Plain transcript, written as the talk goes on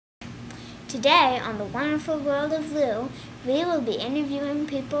Today, on the wonderful world of Lou, we will be interviewing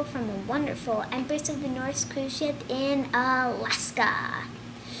people from the wonderful Empress of the North cruise ship in Alaska.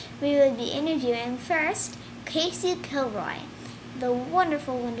 We will be interviewing first Casey Kilroy, the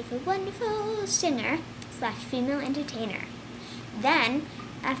wonderful, wonderful, wonderful singer / female entertainer. Then,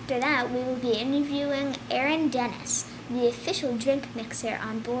 after that, we will be interviewing Aaron Dennis, the official drink mixer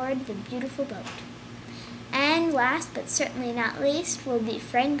on board the beautiful boat. And last but certainly not least will be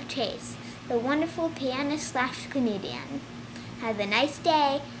Frank Chase, the wonderful pianist / comedian. Have a nice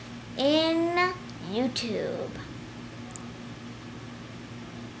day in YouTube.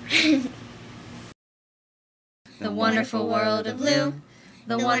 The wonderful world of Lou,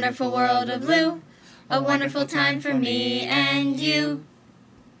 the wonderful world of Lou, a wonderful time for me and you.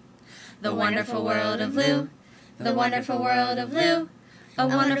 The wonderful world of Lou, the wonderful world of Lou, a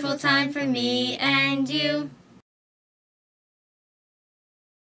wonderful time for me and you.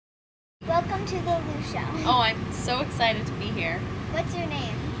 Welcome to the Lou Show. Oh, I'm so excited to be here. What's your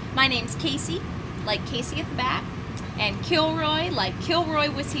name? My name's Casey, like Casey at the bat, and Kilroy, like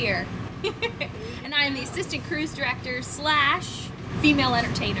Kilroy was here. And I'm the assistant cruise director / female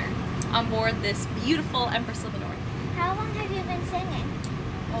entertainer on board this beautiful Empress of the North. How long have you been singing?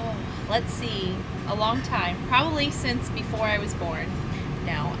 Oh, let's see, a long time. Probably since before I was born.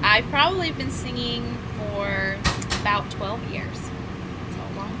 No, I probably have been singing for about 12 years. So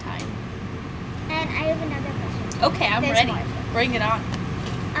a long time. And I have another question. Okay, I'm There's ready. more. Bring it on.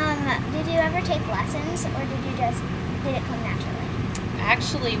 Did you ever take lessons, or did it come naturally?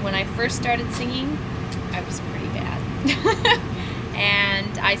 Actually, when I first started singing, I was pretty bad.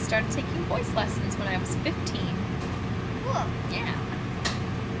 And I started taking voice lessons when I was 15. Cool. Yeah.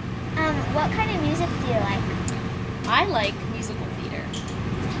 What kind of music do you like? I like musical theater.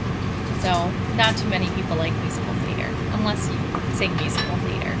 So, not too many people like musical theater, unless you sing musical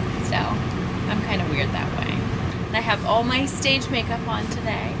theater. So, I'm kind of weird that way. And I have all my stage makeup on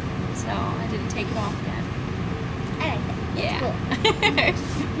today, so I didn't take it off yet. I like it. Yeah.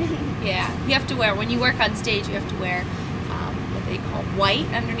 Cool. Yeah. You have to wear, when you work on stage, you have to wear what they call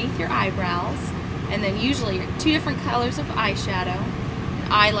white underneath your eyebrows, and then usually 2 different colors of eyeshadow, an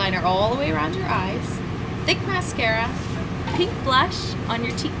eyeliner all the way around your eyes, thick mascara, pink blush on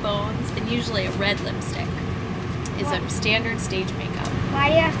your cheekbones, and usually a red lipstick is a standard stage makeup. Why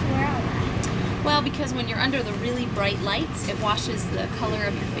do you have to wear all that? Well, because when you're under the really bright lights, it washes the color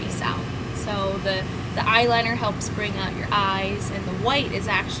of your face out. So the eyeliner helps bring out your eyes, and the white is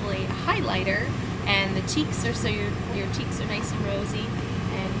actually a highlighter, and the cheeks are so your cheeks are nice and rosy,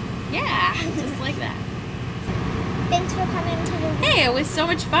 and yeah, just like that. Thanks for coming to the Hey, it was so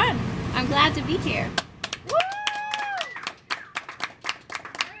much fun. I'm glad to be here. Woo!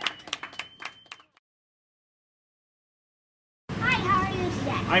 Hi, how are you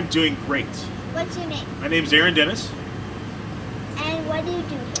today? I'm doing great. What's your name? My name's Aaron Dennis. And what do you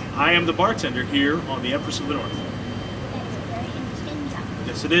do here? I am the bartender here on the Empress of the North. That's a very interesting job.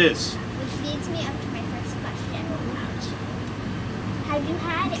 Yes, it is. Which leads me up to my first question. Have you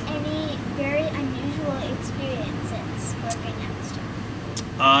had any very unusual experiences working at this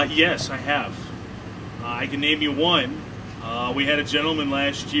job? Yes, I have. I can name you one. We had a gentleman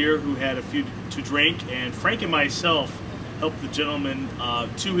last year who had a few to drink, and Frank and myself helped the gentleman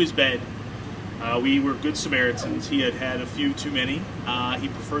to his bed. We were good Samaritans. He had had a few too many. He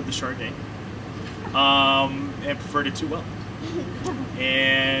preferred the Chardonnay, and preferred it too well.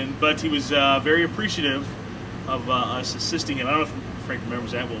 But he was very appreciative of us assisting him. I don't know if Frank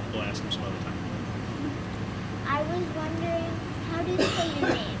remembers that. We'll ask him some other time. I was wondering, how do you say your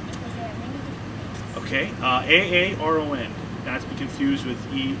name? Because there are many different names. Okay, A-A-R-O-N, not to be confused with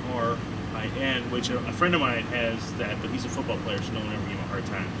E-R-I-N, which a friend of mine has that, but he's a football player, so no one ever gave him a hard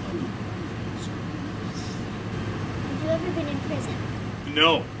time. Have you ever been in prison?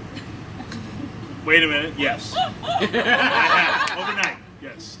 No. Wait a minute, yes. I have, overnight,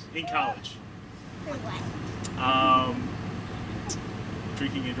 yes, in college. For what?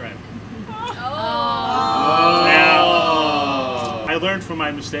 Drinking and driving. Oh. Now, I learned from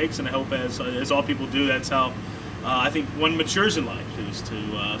my mistakes, and I hope as all people do, that's how I think one matures in life, is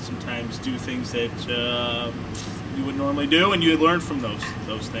to sometimes do things that you would normally do, and you learn from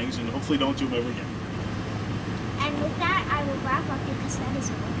those things, and hopefully don't do them ever again. And with that, I will wrap up because that is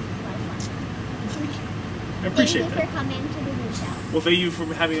a wonderful life. I appreciate that. Thank you for coming to the Lou Show. Well, thank you for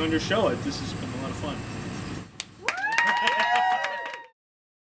having me on your show. This has been a lot of fun.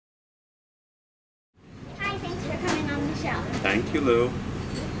 Hi, thanks for coming on the show. Thank you, Lou.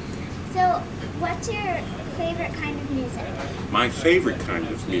 So, what's your favorite kind of music? My favorite kind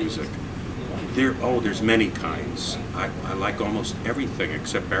of music There's many kinds. I like almost everything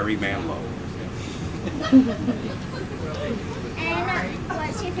except Barry Manilow. And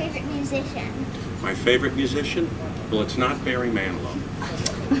what's your favorite musician? My favorite musician? Well, it's not Barry Manilow.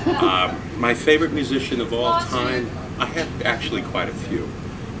 My favorite musician of all time, I have actually quite a few,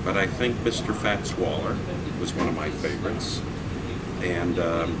 but I think Mr. Fats Waller was one of my favorites. And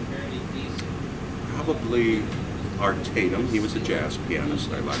probably Art Tatum, he was a jazz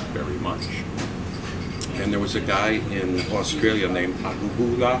pianist I liked very much. And there was a guy in Australia named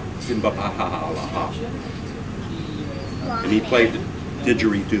Ahubula Zimbabahalaha. And he played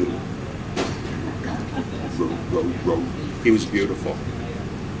didgeridoo. He was beautiful.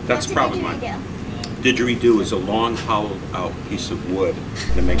 That's probably mine. Didgeridoo is a long hollowed out piece of wood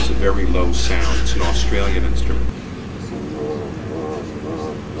that makes a very low sound. It's an Australian instrument.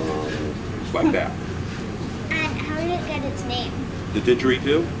 Like that. And how did it get its name? The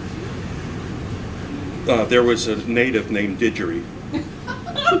didgeridoo? There was a native named Didgery.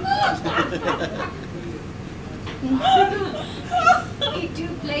 You do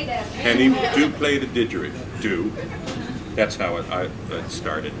play that. And he do play the didgeridoo. That's how it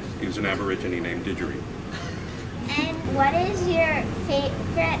started. He was an Aborigine named Didgery. And what is your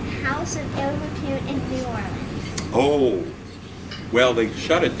favorite house of ill repute in New Orleans? Oh, well, they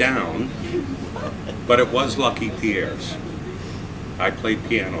shut it down, but it was Lucky Pierre's. I played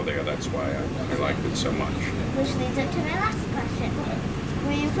piano there, that's why I liked it so much. Which leads up to my last question.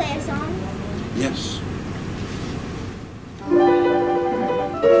 Will you play a song? Yes.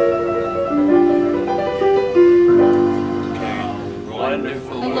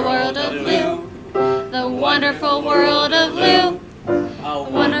 The world of Lou, the wonderful world of Lou, a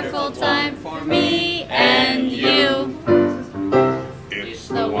wonderful time for me and you.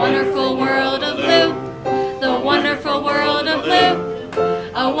 It's The wonderful world of Lou, the wonderful world of Lou,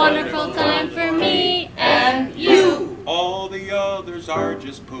 a wonderful time for me and you. All the others are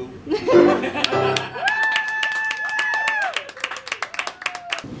just poo.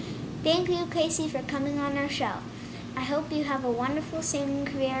 Thank you, Casey, for coming on our show. I hope you have a wonderful singing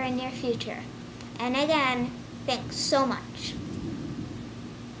career in your future. And again, thanks so much.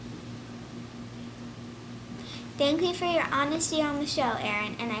 Thank you for your honesty on the show,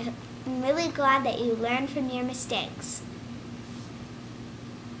 Aaron, and I'm really glad that you learned from your mistakes.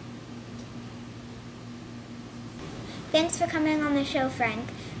 Thanks for coming on the show, Frank.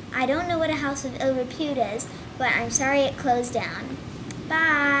 I don't know what a house of ill repute is, but I'm sorry it closed down.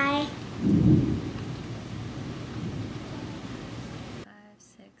 Bye! 5,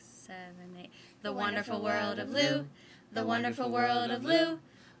 6, 7, 8. The wonderful world of Lou, the wonderful world of Lou,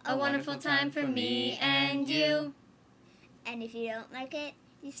 a wonderful time for me and you. And if you don't like it,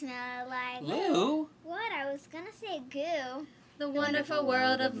 you smell like... Lou? What? I was gonna say goo. The wonderful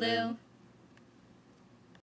world of Lou.